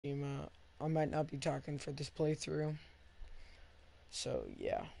Tsushima. I might not be talking for this playthrough. So,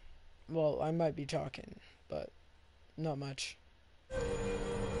 yeah. Well, I might be talking, but not much.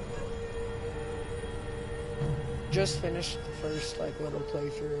 Just finished the first, little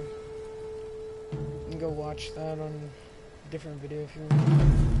playthrough. You can go watch that on a different video if you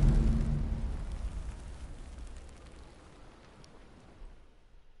want.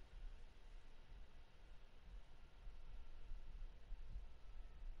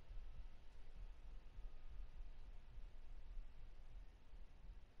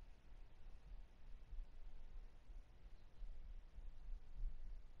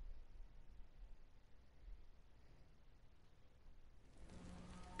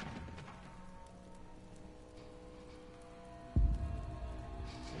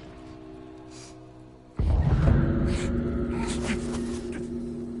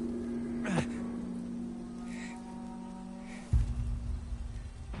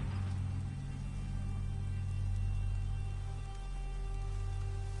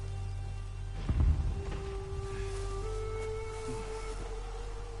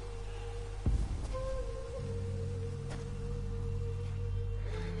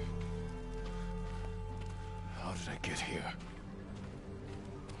 How did I get here?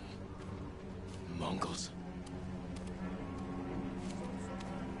 Mongols.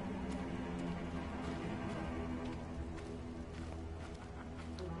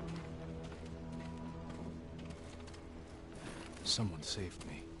 Someone saved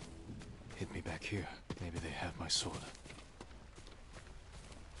me. Hid me back here. Maybe they have my sword.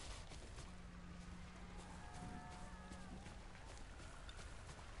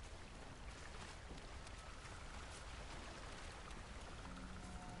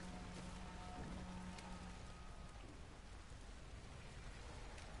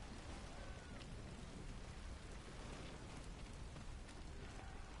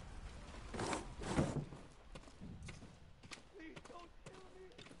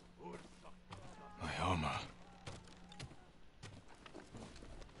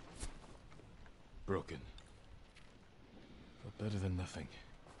 Broken. But better than nothing.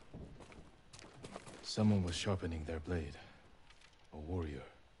 Someone was sharpening their blade. A warrior.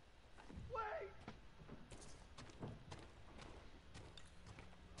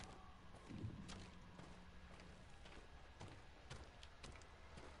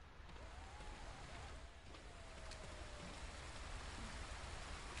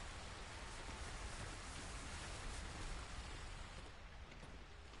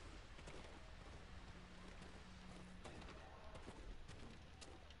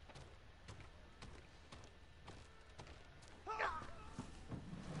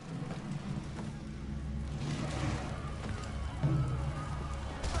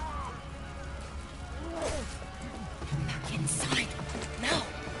 Inside, now!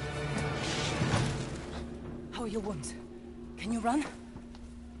 How are your wounds? Can you run?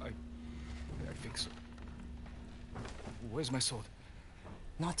 I think so. Where's my sword?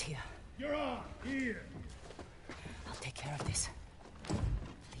 Not here. You're on! Here! I'll take care of this.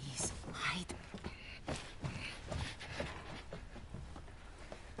 Please, hide.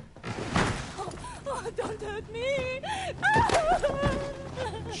 Oh, don't hurt me!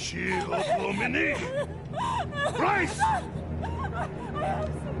 Shield Lumini! Bryce! I have surprise!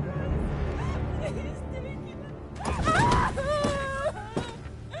 Please take it!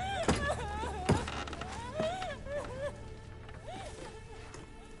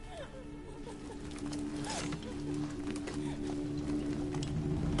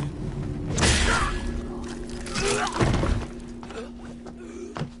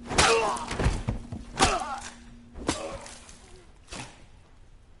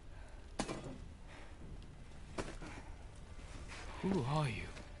 Who are you?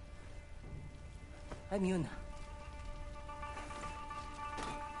 I'm Yuna.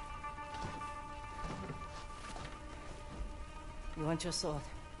 You want your sword?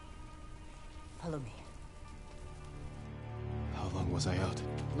 Follow me. How long was I out?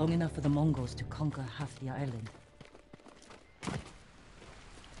 Long enough for the Mongols to conquer half the island.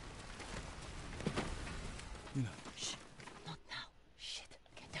 Yuna. Shh. Not now. Shit.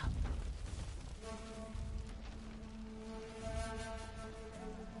 Get down.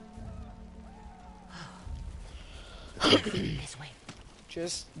 This way.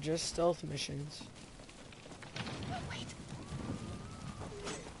 Just stealth missions. Wait.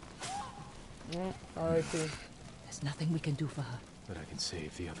 R.I.P. There's nothing we can do for her. But I can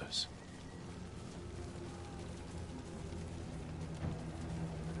save the others.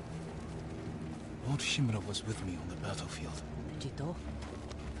 Lord Shimura was with me on the battlefield. Jito,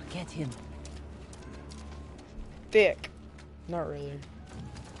 forget him. Thick. Not really.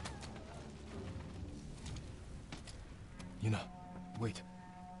 Yuna, wait.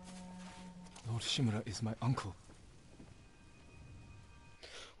 Lord Shimura is my uncle.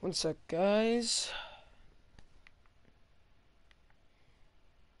 One sec, guys.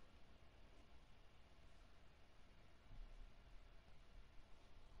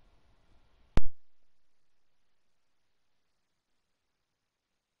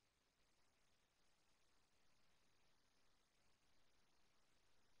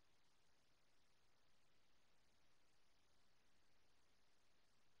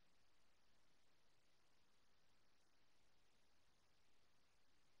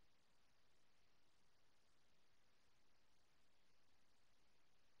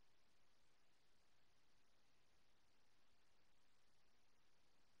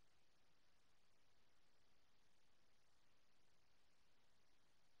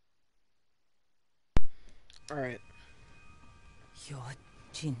 Alright. You're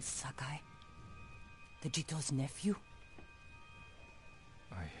Jin Sakai? The Jito's nephew?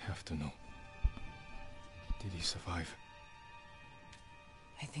 I have to know. Did he survive?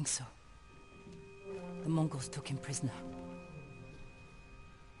 I think so. The Mongols took him prisoner.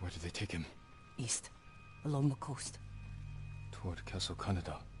 Where did they take him? East, along the coast. Toward Castle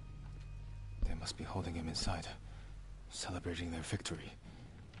Kaneda. They must be holding him inside, celebrating their victory.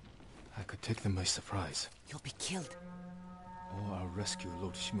 I could take them by surprise. You'll be killed. Or I'll rescue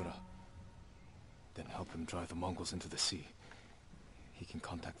Lord Shimura. Then help him drive the Mongols into the sea. He can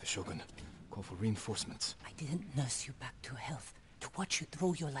contact the Shogun, call for reinforcements. I didn't nurse you back to health, to watch you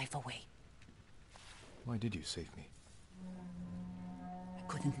throw your life away. Why did you save me? I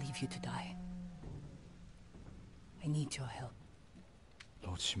couldn't leave you to die. I need your help.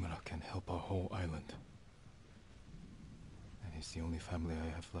 Lord Shimura can help our whole island. And he's the only family I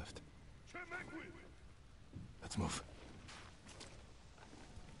have left. Let's move.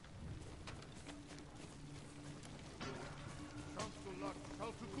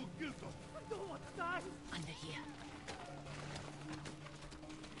 Under here.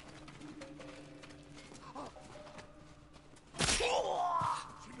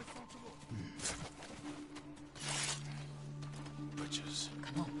 Bridges.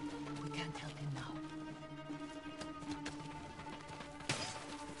 Come on. We can't help him now.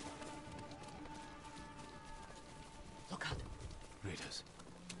 Look out. Raiders.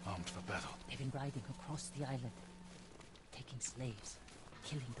 Armed for battle. They've been riding across the island, taking slaves,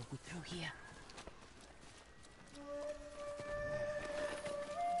 killing the wood through here.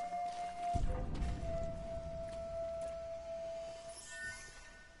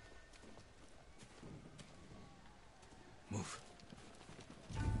 Move.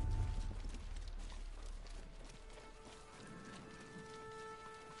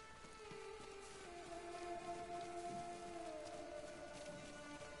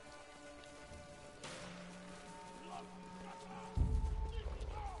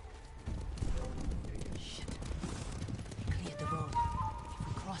 Shit. They cleared the road. If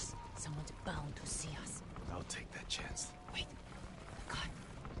we cross, someone's bound to see us. I'll take that chance. Wait. God.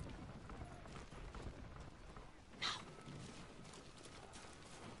 Now.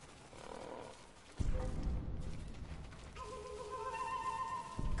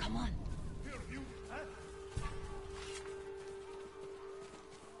 Come on.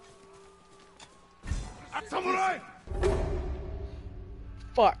 Samurai!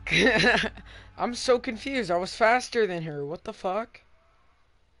 Fuck. I'm so confused. I was faster than her. What the fuck?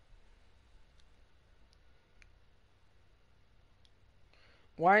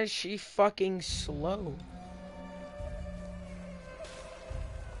 Why is she fucking slow?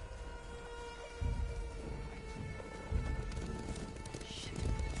 Shit.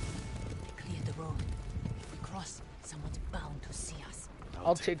 They cleared the road. If we cross, someone's bound to see us.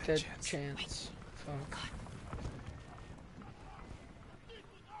 I'll take that chance. Fuck. God.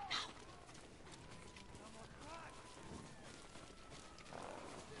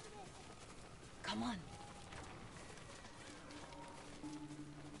 Come on.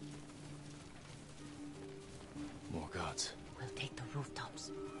 More guards. We'll take the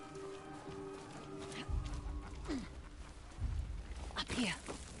rooftops. Up here.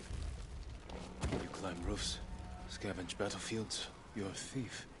 You climb roofs, scavenge battlefields. You're a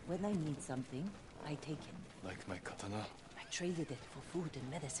thief. When I need something, I take it. Like my katana. I traded it for food and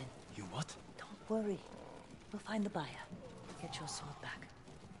medicine. You what? Don't worry. We'll find the buyer. Get your sword back.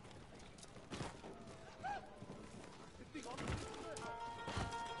 We've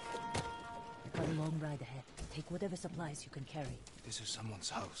got a long ride ahead. Take whatever supplies you can carry. This is someone's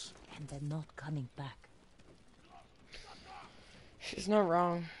house. And they're not coming back. She's not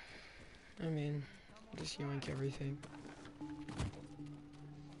wrong. I mean, just yoink everything.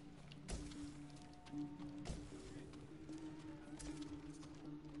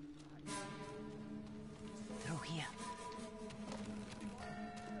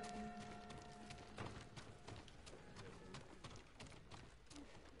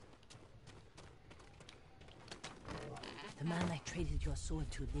 The man I traded your sword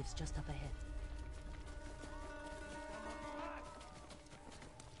to lives just up ahead.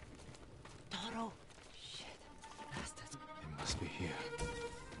 Toro! Shit. Bastards. It must be here.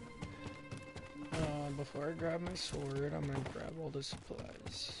 Before I grab my sword, I'm gonna grab all the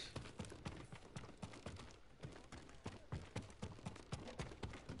supplies.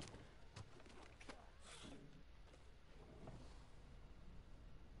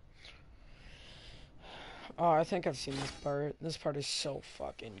 Oh, I think I've seen this part. This part is so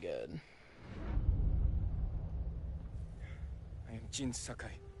fucking good. I am Jin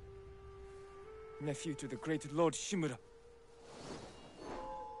Sakai, nephew to the great Lord Shimura.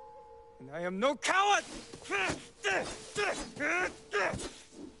 And I am no coward!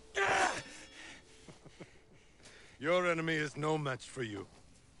 Your enemy is no match for you.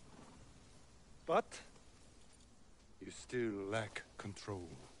 But you still lack control.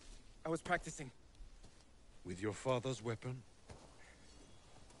 I was practicing. With your father's weapon?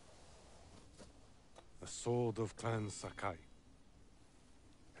 The sword of Clan Sakai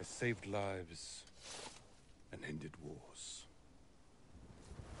has saved lives and ended wars.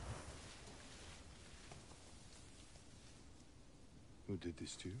 Who did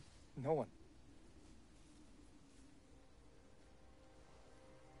this to you? No one.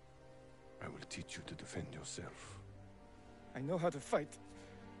 I will teach you to defend yourself. I know how to fight.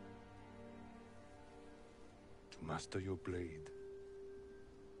 To master your blade,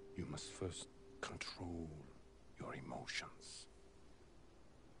 you must first control your emotions.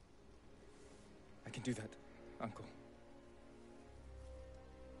 I can do that, Uncle.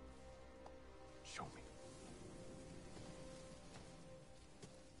 Show me.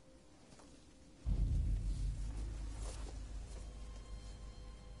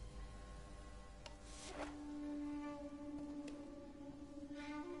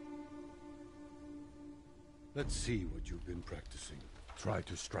 Let's see what you've been practicing. Try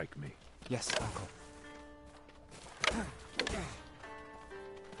to strike me. Yes, Uncle.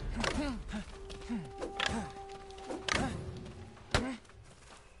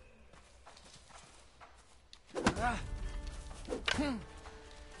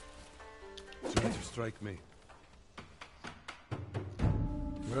 Try to strike me.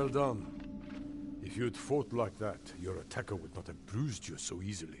 Well done. If you'd fought like that, your attacker would not have bruised you so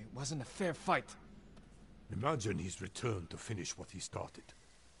easily. It wasn't a fair fight. Imagine he's returned to finish what he started.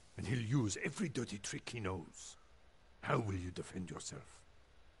 And he'll use every dirty trick he knows. How will you defend yourself?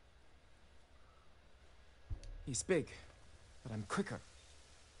 He's big, but I'm quicker.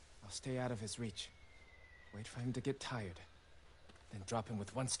 I'll stay out of his reach. Wait for him to get tired. Then drop him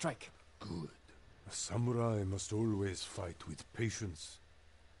with one strike. Good. A samurai must always fight with patience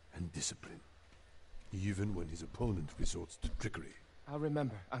and discipline. Even when his opponent resorts to trickery. I'll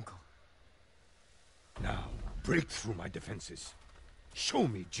remember, Uncle. Now, break through my defenses. Show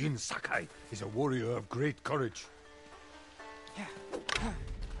me Jin Sakai is a warrior of great courage.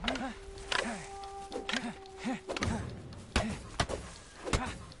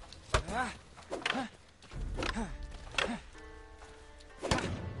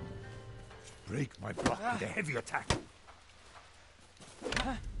 Break my block with a heavy attack.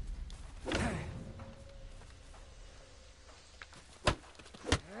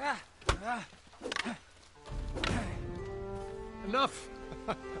 Enough!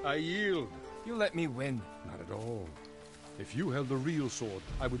 I yield. You let me win. Not at all. If you held the real sword,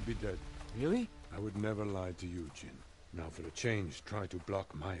 I would be dead. Really? I would never lie to you, Jin. Now for a change, try to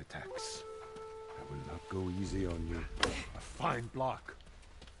block my attacks. I will not go easy on you. A fine block.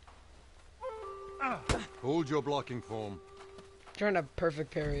 Hold your blocking form. Trying to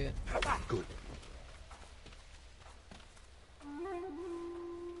perfect parry it. Good.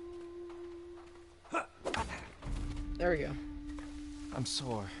 There we go. I'm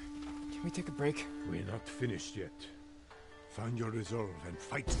sore. Can we take a break? We're not finished yet. Find your resolve and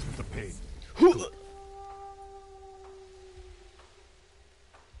fight through the pain.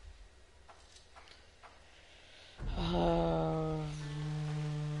 Alright,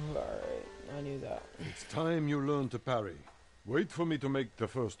 I knew that. It's time you learn to parry. Wait for me to make the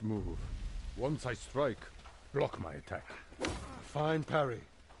first move. Once I strike, block my attack. A fine parry.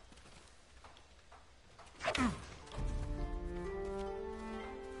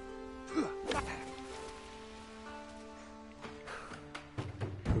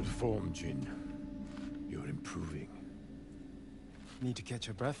 Good form, Jin. You're improving. Need to catch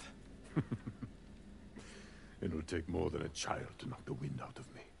your breath? It'll take more than a child to knock the wind out of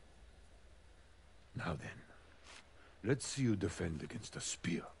me. Now then, let's see you defend against a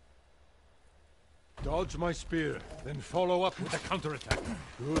spear. Dodge my spear, then follow up with a counterattack.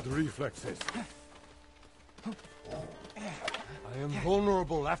 Good reflexes. I am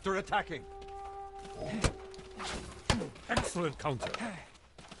vulnerable after attacking. Excellent counter.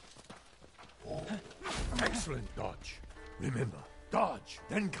 Excellent dodge. Remember, dodge,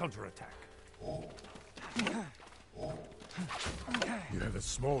 then counterattack. You have a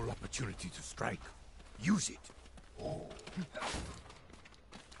small opportunity to strike. Use it.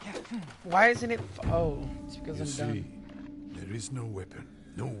 Why isn't it? Oh, it's because You I'm see, done. there is no weapon,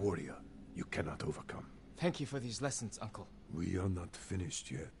 no warrior you cannot overcome. Thank you for these lessons, Uncle. We are not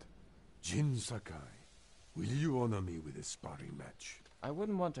finished yet. Jin Sakai, will you honor me with a sparring match? I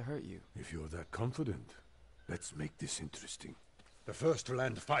wouldn't want to hurt you. If you're that confident, let's make this interesting. The first to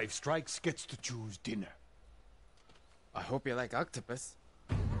land 5 strikes gets to choose dinner. I hope you like octopus.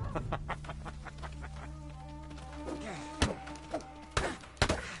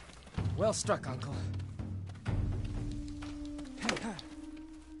 Well struck, Uncle.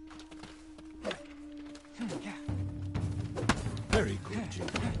 Very good, Jin.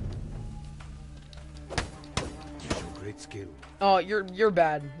 You show great skill. Oh, you're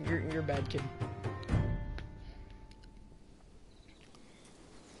bad. You're bad, kid.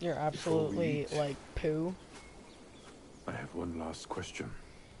 You're absolutely eat. like poo. I have one last question.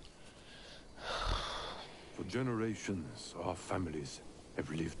 For generations, our families have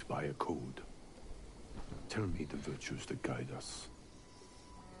lived by a code. Tell me the virtues that guide us.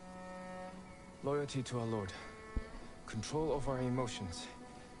 Loyalty to our Lord. Control over our emotions.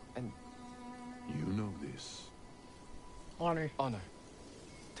 And You know this. Honor. honor.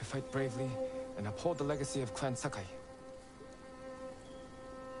 To fight bravely and uphold the legacy of Clan Sakai.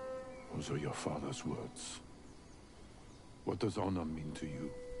 Those are your father's words. What does honor mean to you?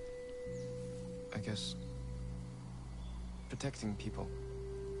 I guess... protecting people.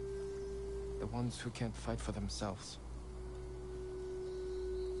 The ones who can't fight for themselves.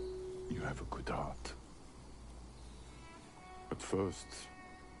 You have a good heart. But first,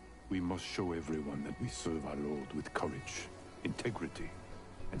 we must show everyone that we serve our Lord with courage, integrity,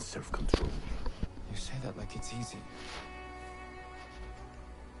 and self-control. You say that like it's easy.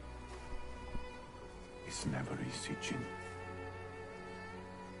 It's never easy, Jin.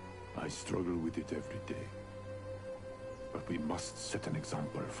 I struggle with it every day. But we must set an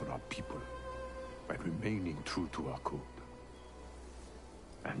example for our people by remaining true to our code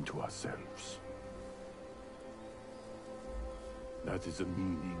and to ourselves. That is the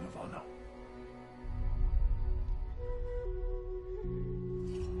meaning of honor.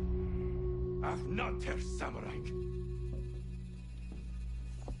 Ach, not Herr Samurai.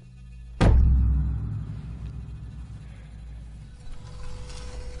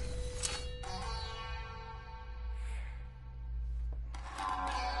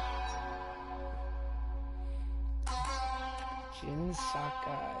 Jin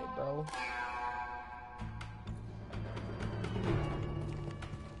Sakai, bro.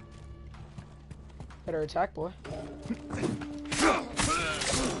 Better attack, boy.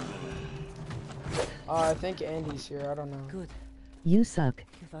 I think Andy's here. I don't know. Good. You suck.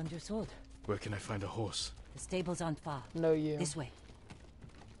 You found your sword. Where can I find a horse? The stables aren't far. No, you. This way.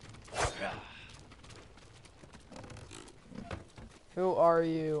 Who are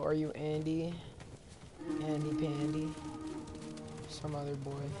you? Are you Andy? Andy Pandy? Some other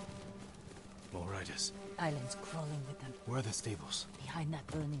boy. More riders. Island's crawling with them. Where are the stables? Behind that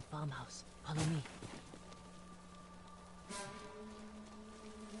burning farmhouse. Follow me.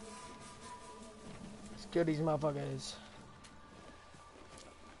 Let's kill these motherfuckers.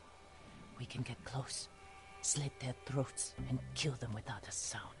 We can get close. Slit their throats and kill them without a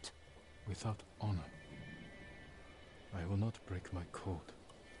sound. Without honor. I will not break my code.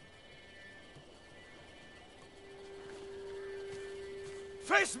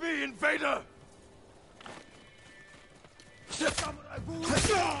 Face me, invader!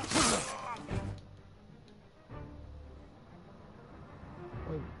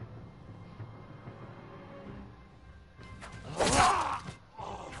 Wait.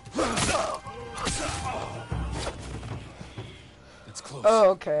 That's close. Oh,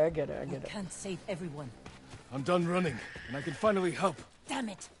 okay. I get it. I We get it. can't save everyone. I'm done running, and I can finally help. Damn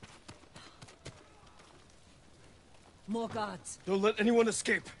it! More guards. Don't let anyone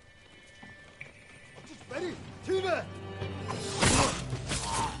escape.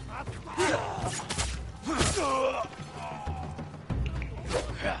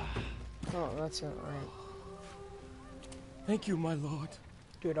 Oh, that's not right. Thank you, my lord.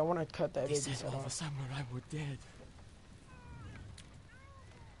 Dude, I want to cut that They baby's said head all the off. samurai were dead.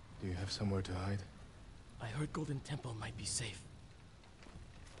 Do you have somewhere to hide? I heard Golden Temple might be safe.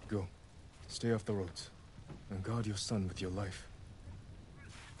 Go. Stay off the roads. And guard your son with your life.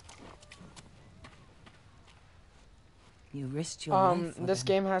 You risked your life for This them.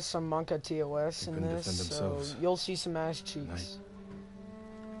 game has some Monka TOS They in couldn't this, defend so themselves. you'll see some ass cheeks.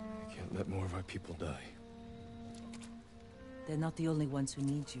 I can't let more of our people die. They're not the only ones who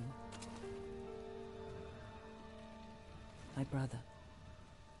need you. My brother.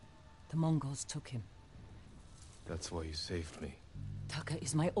 The Mongols took him. That's why you saved me. Taka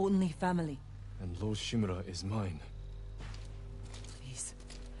is my only family. And Lord Shimura is mine. Please.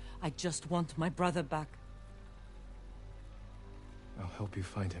 I just want my brother back. I'll help you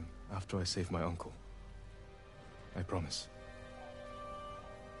find him after I save my uncle. I promise.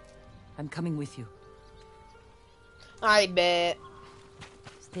 I'm coming with you. I bet.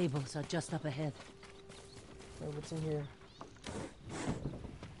 Stables are just up ahead. Wait, what's in here?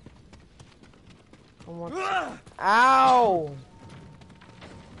 I want. Ow!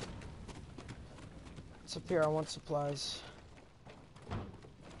 It's up here. I want supplies.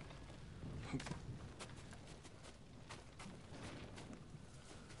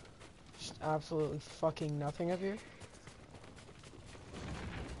 Just absolutely fucking nothing up here.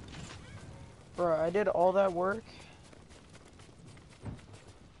 Bro, I did all that work.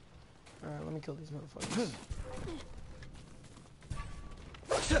 Alright, let me kill these motherfuckers.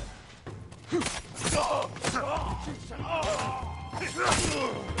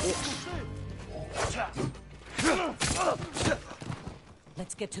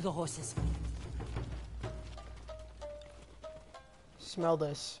 Let's get to the horses. Smell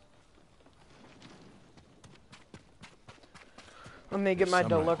this. Let me get my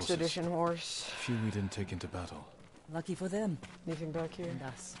Samurai deluxe horses. edition horse. Few we didn't take into battle. Lucky for them. Anything back here? And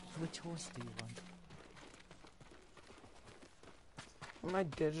us. Which horse do you want? My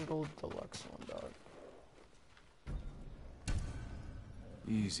digital deluxe one, dog.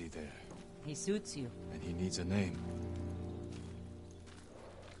 Easy there. He suits you. And he needs a name.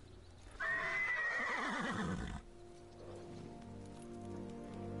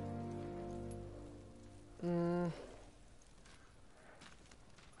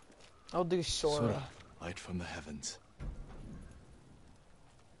 I'll do Sora. Light from the heavens.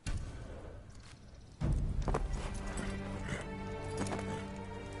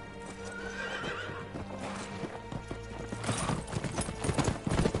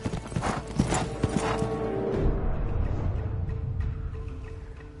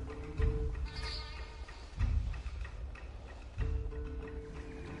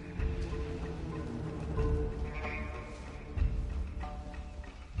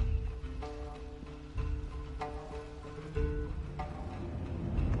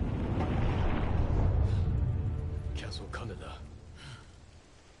 Castle Canada.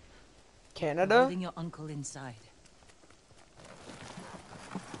 Canada? Holding your uncle inside.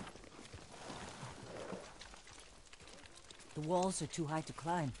 The walls are too high to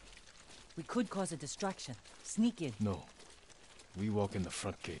climb. We could cause a distraction. Sneak in. No. We walk in the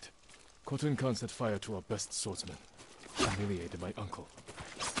front gate. Khotun Khan set fire to our best swordsman. Humiliated my uncle.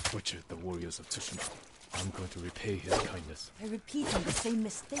 Butchered the warriors of Tsushima. I'm going to repay his kindness. I repeat on the same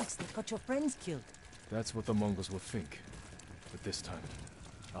mistakes that got your friends killed. That's what the Mongols will think. But this time,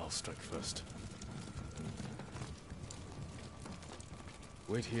 I'll strike first.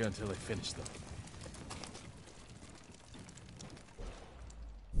 Wait here until I finish them.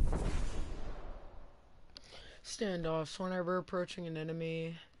 Standoffs. Whenever approaching an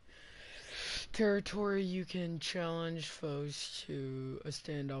enemy territory, you can challenge foes to a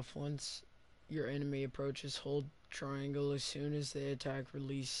standoff. Once your enemy approaches, hold triangle. As soon as they attack,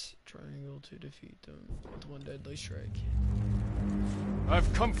 release triangle to defeat them with one deadly strike.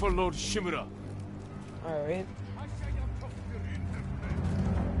 I've come for Lord Shimura. Alright.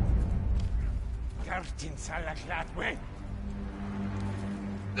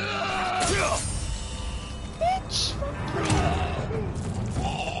 Bitch!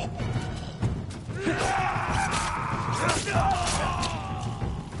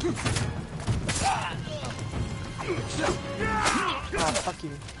 Ah, fuck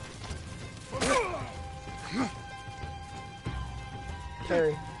you.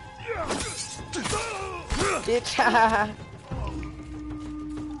 Carry. Bitch!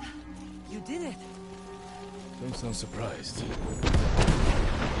 You did it. Don't sound surprised.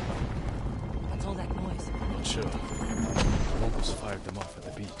 What's all that noise? Not sure. The Mongols fired them off at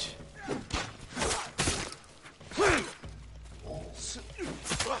the beach.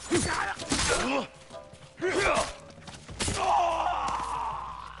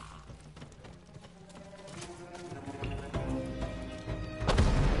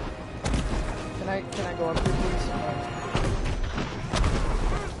 Can I go up here, please?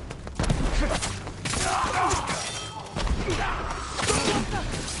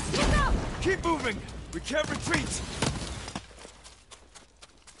 Keep moving! We can't retreat!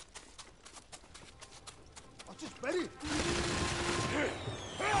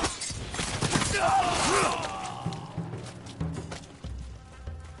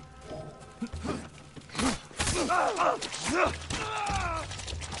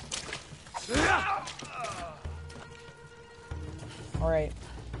 All right.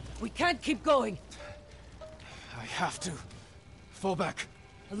 We can't keep going. I have to. Fall back.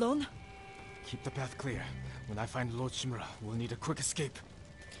 Alone? Keep the path clear. When I find Lord Shimura, we'll need a quick escape.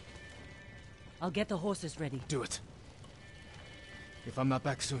 I'll get the horses ready. Do it. If I'm not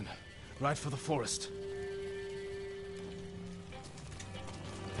back soon, ride for the forest.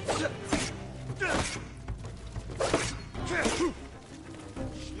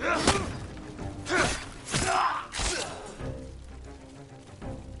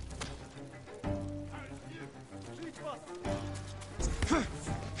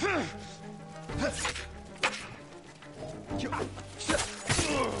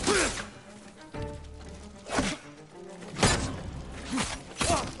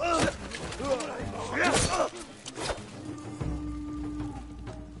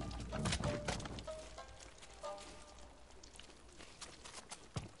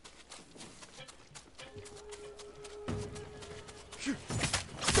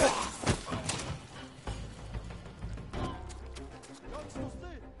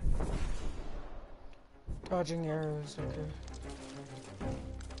 Dodging arrows, okay.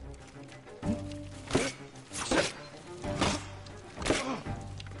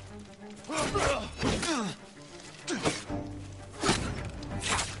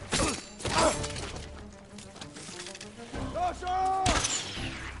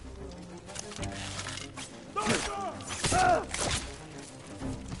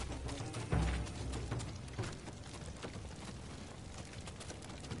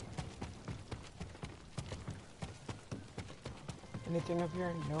 Anything up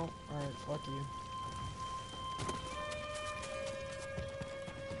here? No? Alright, fuck you.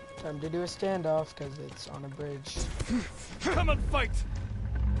 Time to do a standoff, because it's on a bridge. Come and fight!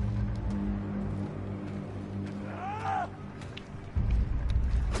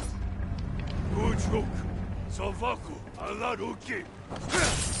 Ujuk, Sovaku, Alaruki.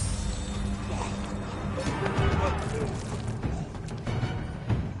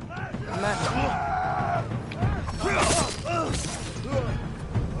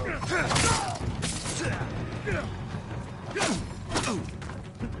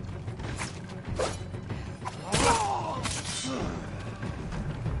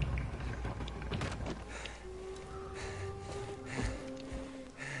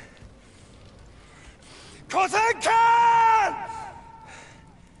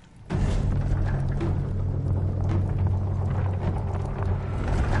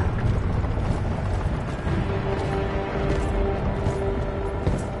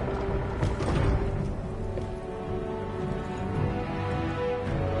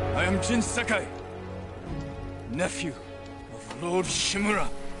 I am Jin Sakai, nephew of Lord Shimura.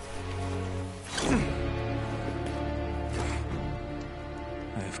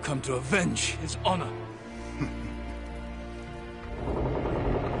 I have come to avenge his honor.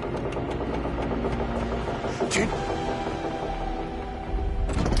 Jin,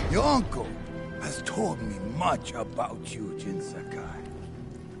 your uncle has told me much about you, Jin Sakai.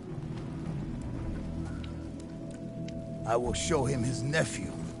 I will show him his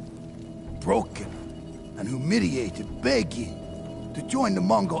nephew, broken and humiliated, begging to join the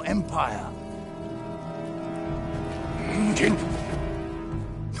Mongol Empire. Jin!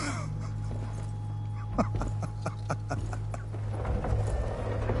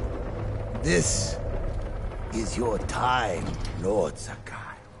 This is your time, Lord Sakai.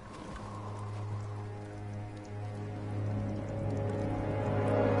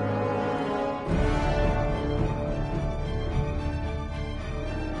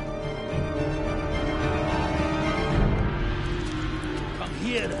 Come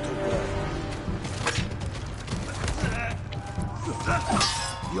here, little boy.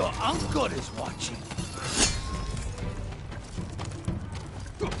 Your uncle is watching.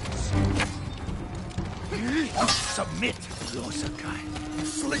 Submit, Lord Sakai.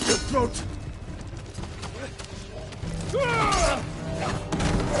 Slit your throat!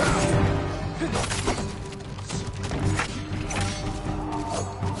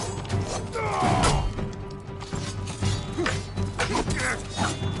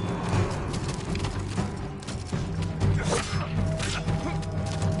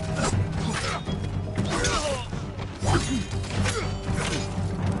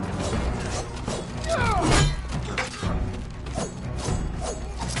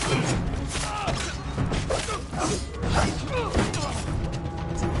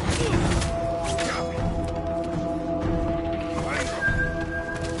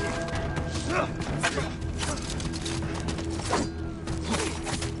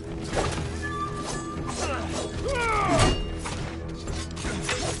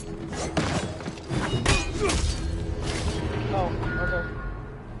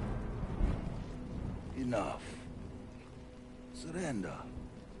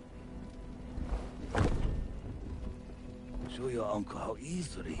 Show your uncle how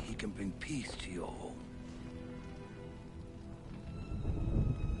easily he can bring peace to your home.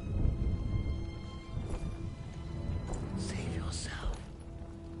 Save yourself.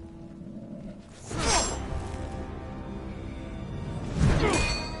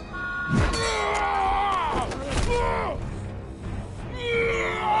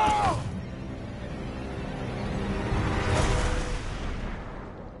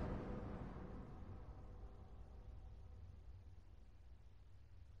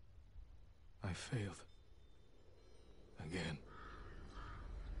 I failed. Again.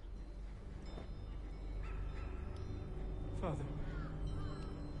 Father.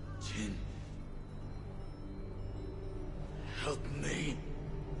 Jin. Help me.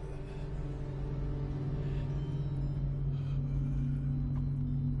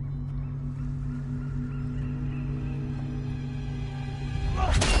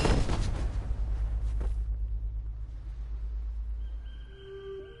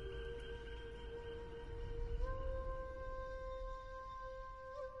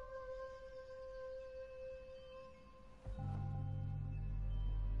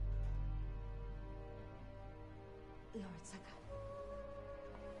 Lord Sakai.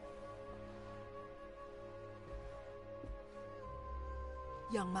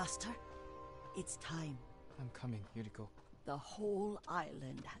 Young master, it's time. I'm coming, Yuriko. The whole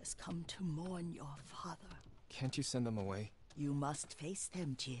island has come to mourn your father. Can't you send them away? You must face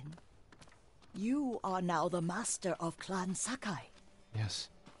them, Jin. You are now the master of Clan Sakai. Yes.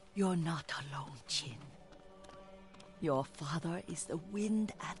 You're not alone, Jin. Your father is the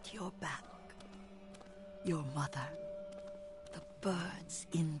wind at your back. Your mother, the birds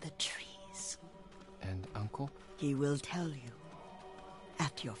in the trees. And Uncle? He will tell you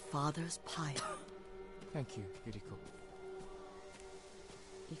at your father's pyre. Thank you, Yuriko.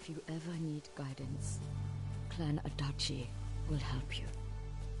 If you ever need guidance, Clan Adachi will help you.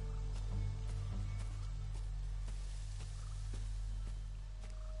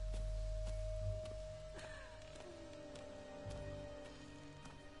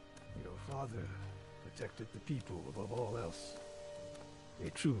 Your father protected the people above all else. A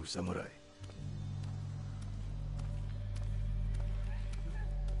true samurai.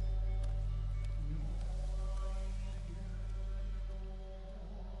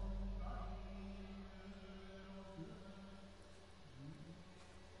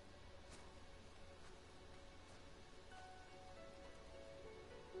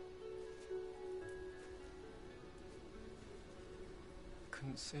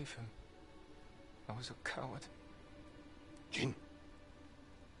 Couldn't save him. I was a coward. Jin,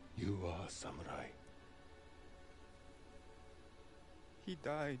 you are a samurai. He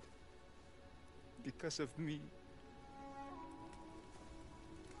died because of me.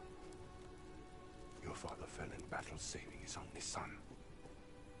 Your father fell in battle saving his only son.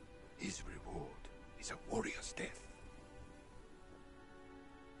 His reward is a warrior's death.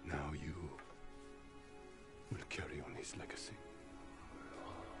 Now you will carry on his legacy.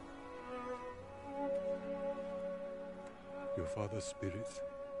 Your father's spirit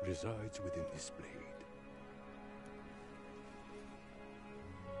resides within his blade.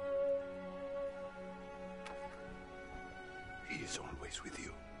 He is always with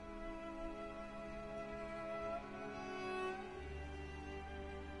you.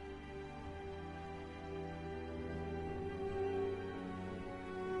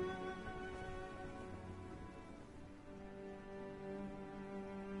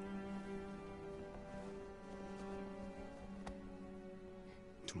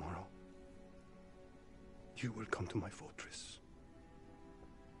 Tomorrow, you will come to my fortress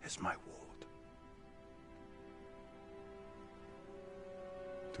as my ward.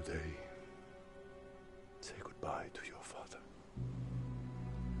 Today, say goodbye to your father.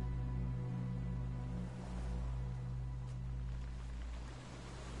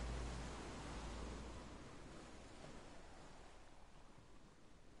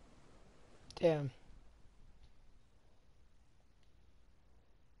 Damn.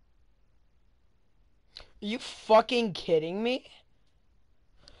 Are you fucking kidding me?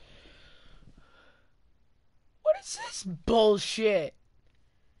 What is this bullshit?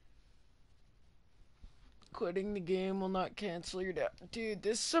 Quitting the game will not cancel your dude,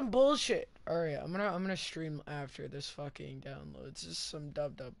 this is some bullshit. Alright, I'm gonna stream after this fucking downloads. This is some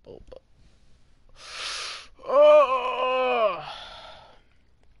dub bull. Oh!